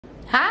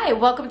Hi,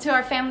 welcome to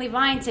our family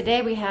vine.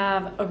 Today we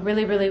have a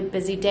really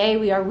busy day.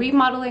 We are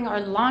remodeling our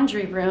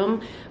laundry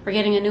room. We're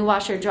getting a new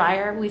washer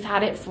dryer. We've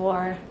had it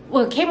for,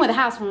 well, it came with the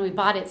house when we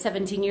bought it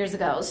 17 years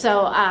ago.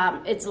 So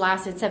it's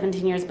lasted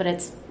 17 years, but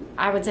it's,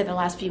 I would say the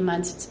last few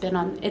months it's been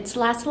on its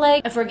last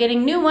leg. If we're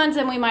getting new ones,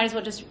 then we might as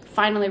well just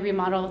finally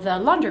remodel the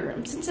laundry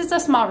room. Since it's a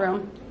small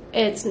room,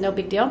 it's no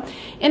big deal.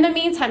 In the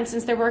meantime,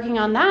 since they're working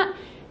on that,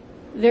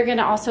 they're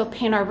gonna also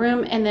paint our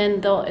room and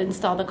then they'll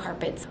install the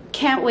carpets.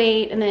 Can't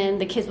wait, and then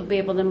the kids will be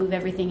able to move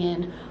everything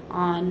in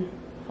on,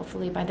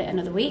 hopefully by the end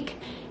of the week.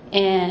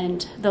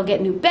 And they'll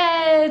get new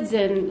beds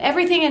and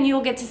everything, and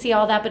you'll get to see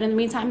all that. But in the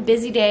meantime,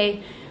 busy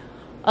day.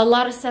 A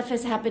lot of stuff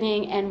is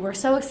happening and we're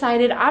so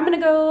excited. I'm gonna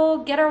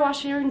go get our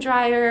washer and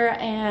dryer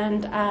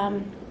and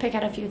pick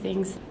out a few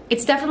things.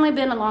 It's definitely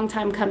been a long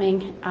time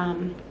coming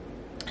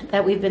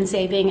that we've been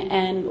saving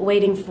and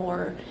waiting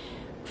for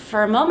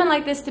a moment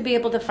like this to be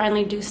able to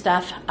finally do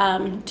stuff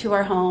to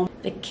our home.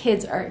 The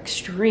kids are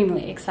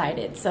extremely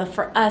excited. So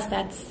for us,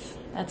 that's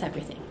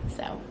everything.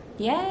 So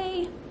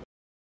yay.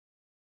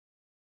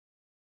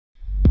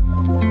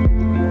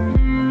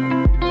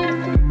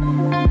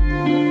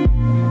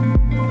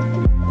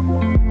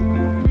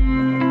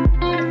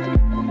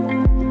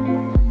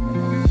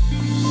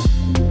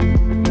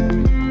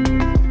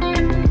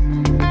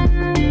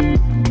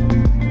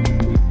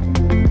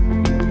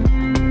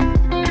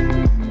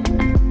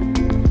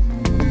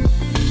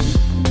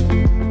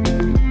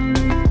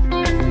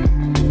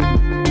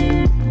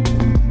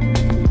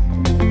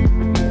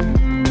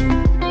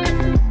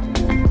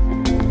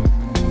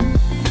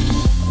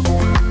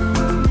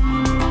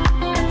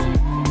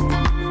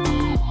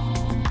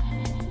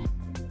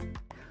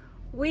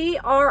 We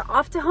are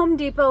off to Home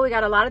Depot. We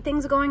got a lot of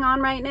things going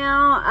on right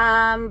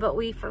now, but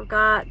we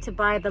forgot to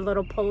buy the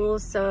little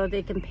poles so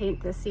they can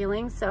paint the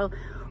ceiling. So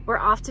we're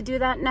off to do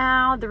that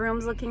now. The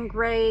room's looking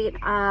great.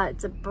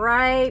 It's a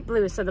bright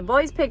blue. So the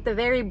boys picked a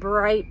very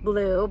bright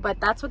blue, but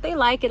that's what they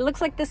like. It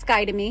looks like the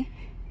sky to me,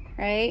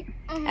 right?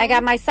 I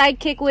got my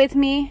sidekick with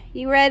me.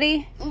 You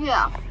ready?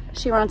 Yeah.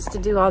 She wants to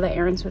do all the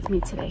errands with me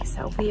today,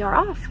 so we are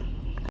off.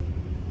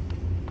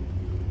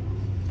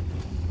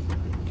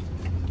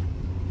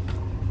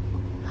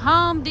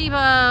 Home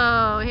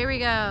Depot, here we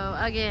go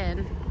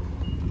again.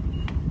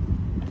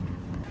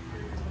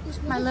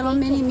 My little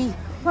mini me.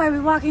 Why are we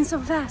walking so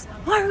fast?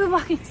 Why are we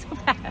walking so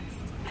fast?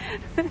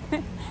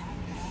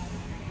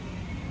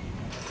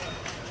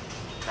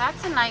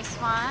 That's a nice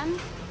one.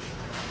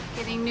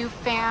 Getting new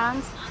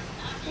fans.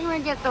 I think we're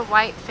gonna get the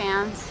white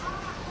fans.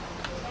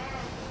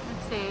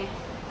 Let's see.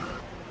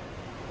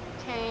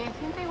 Okay, I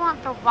think they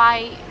want the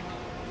white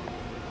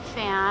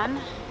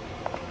fan.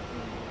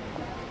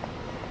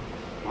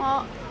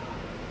 Well,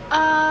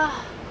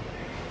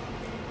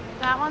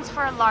 that one's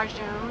for a large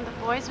room. The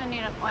boys would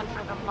need one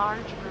for the large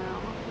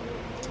room.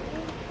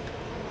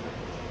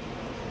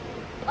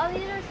 Oh,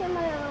 these are some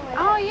of the other ones.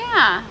 Oh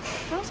yeah,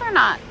 those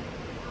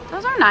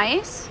are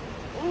nice.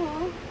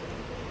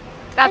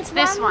 That's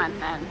this one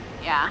then,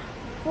 yeah.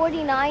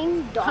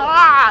 $49.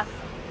 Ah,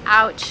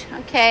 ouch.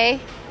 Okay.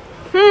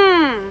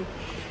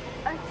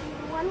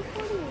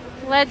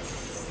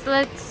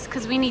 Let's,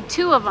 cause we need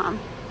two of them.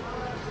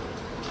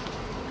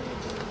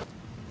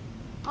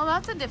 Oh,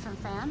 that's a different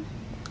fan.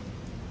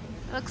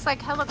 It looks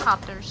like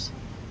helicopters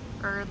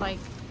or like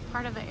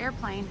part of an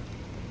airplane.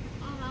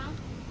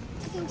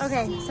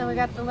 Okay, so we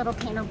got the little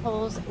painter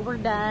poles. We're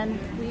done.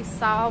 We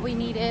saw all we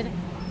needed.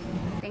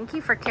 Thank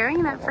you for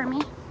carrying that for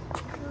me.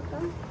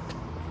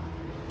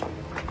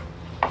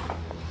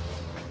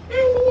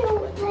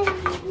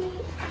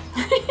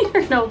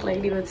 You're an old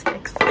lady with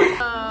sticks.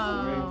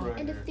 Oh.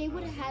 And if they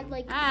would have had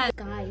like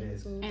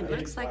guys. It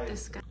looks like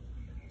this guy.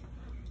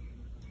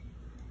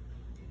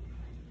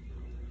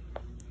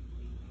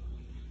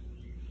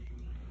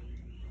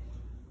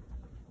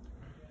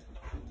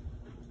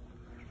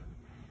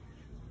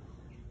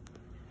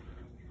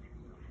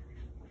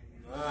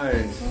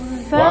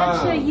 Nice.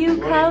 Such a you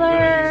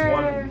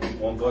color.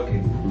 One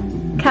bucket.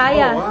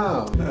 Kaia,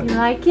 Oh, wow. you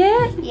like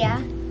it?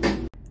 Yeah.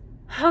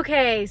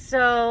 Okay,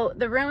 so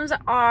the rooms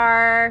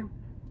are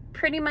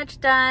pretty much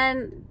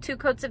done. 2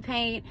 coats of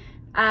paint.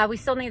 We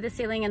still need the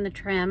ceiling and the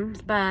trim,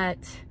 but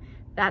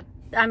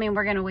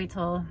we're gonna wait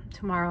till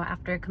tomorrow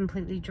after it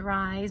completely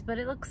dries, but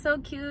it looks so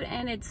cute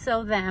and it's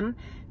so them.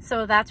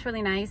 So that's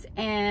really nice.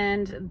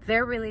 And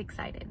they're really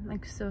excited,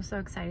 like so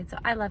excited. So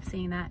I love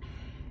seeing that.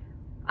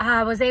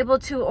 I was able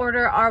to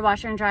order our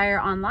washer and dryer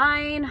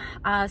online,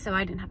 so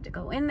I didn't have to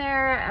go in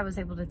there. I was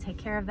able to take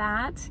care of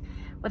that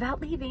without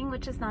leaving,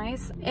 which is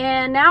nice.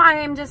 And now I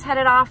am just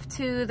headed off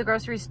to the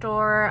grocery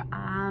store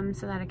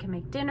so that I can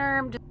make dinner.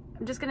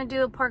 I'm just gonna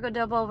do a pork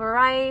adobo over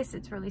rice.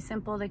 It's really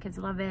simple, the kids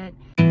love it.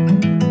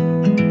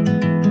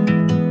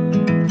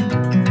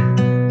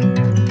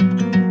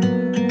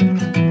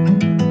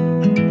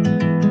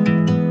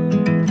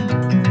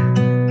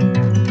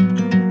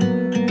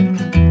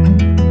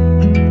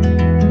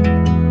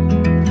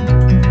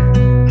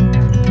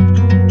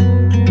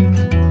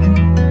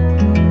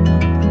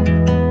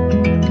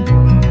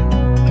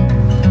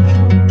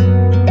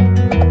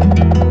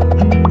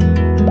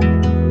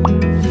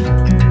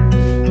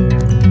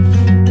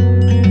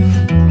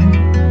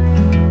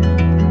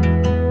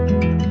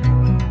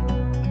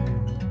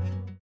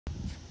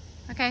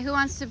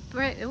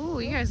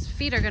 his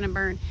feet are gonna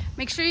burn.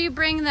 Make sure you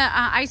bring the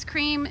ice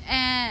cream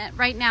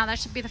right now. That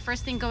should be the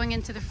first thing going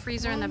into the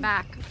freezer in the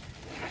back.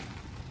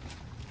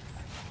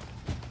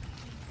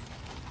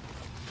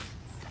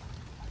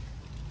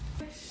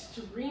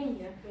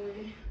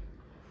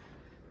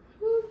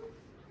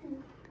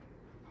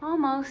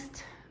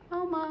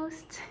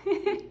 Almost.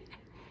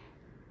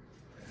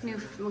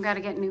 We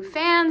gotta get new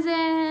fans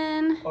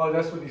in. Oh,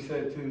 that's what he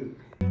said too.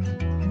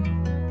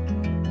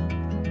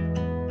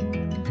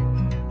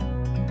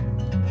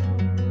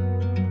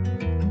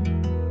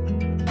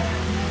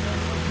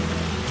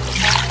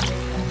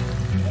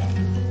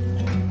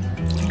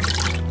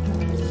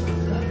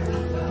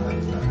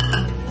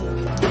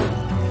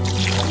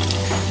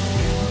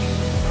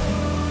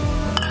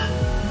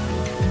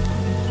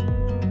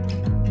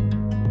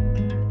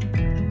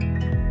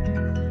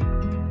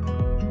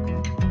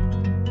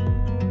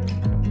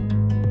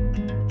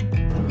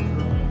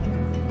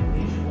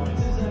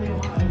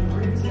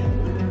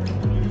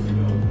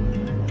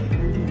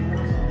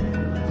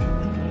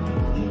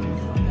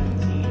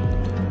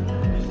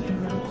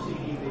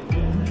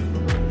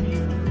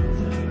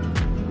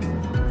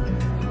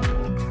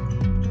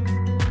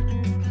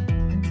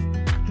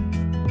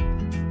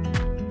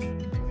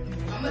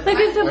 Look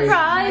who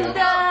surprised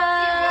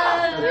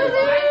us!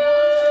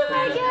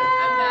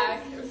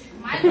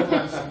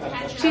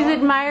 She's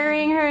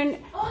admiring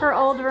her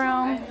old room.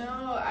 I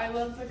know, I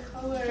love the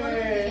color.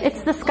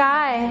 It's the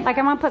sky. Like,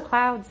 I want to put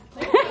clouds.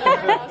 The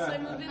house I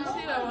moved into,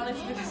 I want it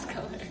to be this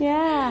color.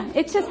 Yeah,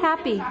 it's just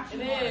happy.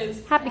 It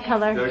is. Happy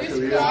color. It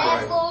actually is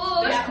bright.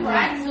 There's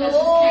cracks that just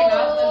came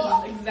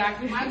out and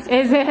exactly the same.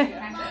 Is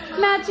it?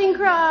 Matching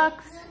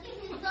Crocs.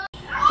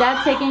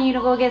 Dad's taking you to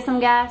go get some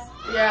gas.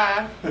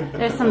 Yeah.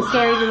 There's some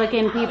scary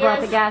looking people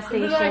at the gas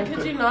But I station.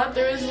 kid you not,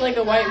 there was like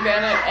a white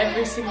van at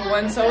every single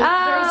one. So there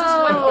was just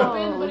one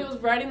open, but it was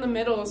right in the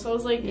middle. So I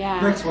was like, Yeah.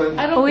 Next one.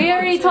 I don't We want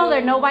already to. told her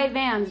no white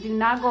vans. Do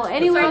not go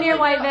anywhere near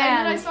white And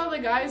then I vans. saw the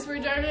guys who were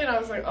driving it, and I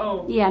was like,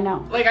 oh. Yeah,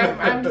 no. Like,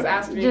 I'm just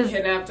asking to be Just-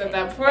 kidnapped at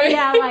that point.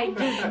 Yeah, like,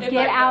 just If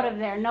get I out could. of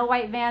there. No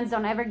white vans.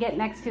 Don't ever get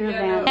next to a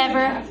Yeah, van. no.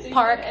 Never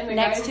park And the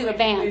next guys, to a like,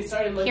 they van.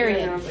 started looking at it,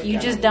 and I was Period. like, You yeah.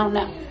 just don't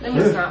know. Let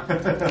me stop.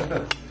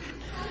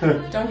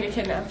 Don't get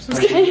kidnapped.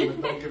 Don't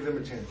give them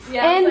a chance.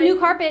 Yeah, And like, new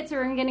carpets.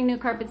 We're getting new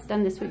carpets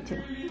done this week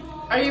too.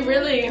 Are you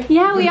really?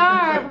 Yeah, we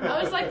are. I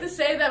always like to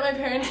say that my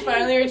parents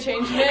finally are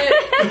changing it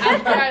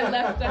after I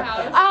left the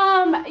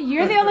house.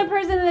 You're the only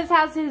person in this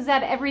house who's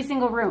at every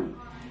single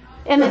room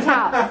in this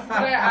house. But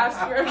I asked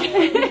for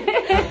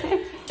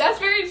okay. That's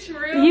very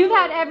true. You've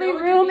had every No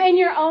one room can- in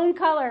your own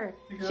color.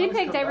 can She always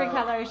picked come every back.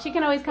 color. She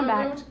can always come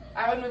back.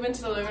 I would move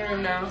into the living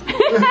room now.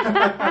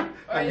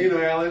 And you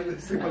know, Alan,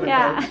 sleep on the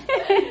Yeah.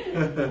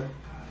 couch.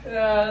 No,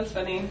 that's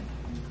funny.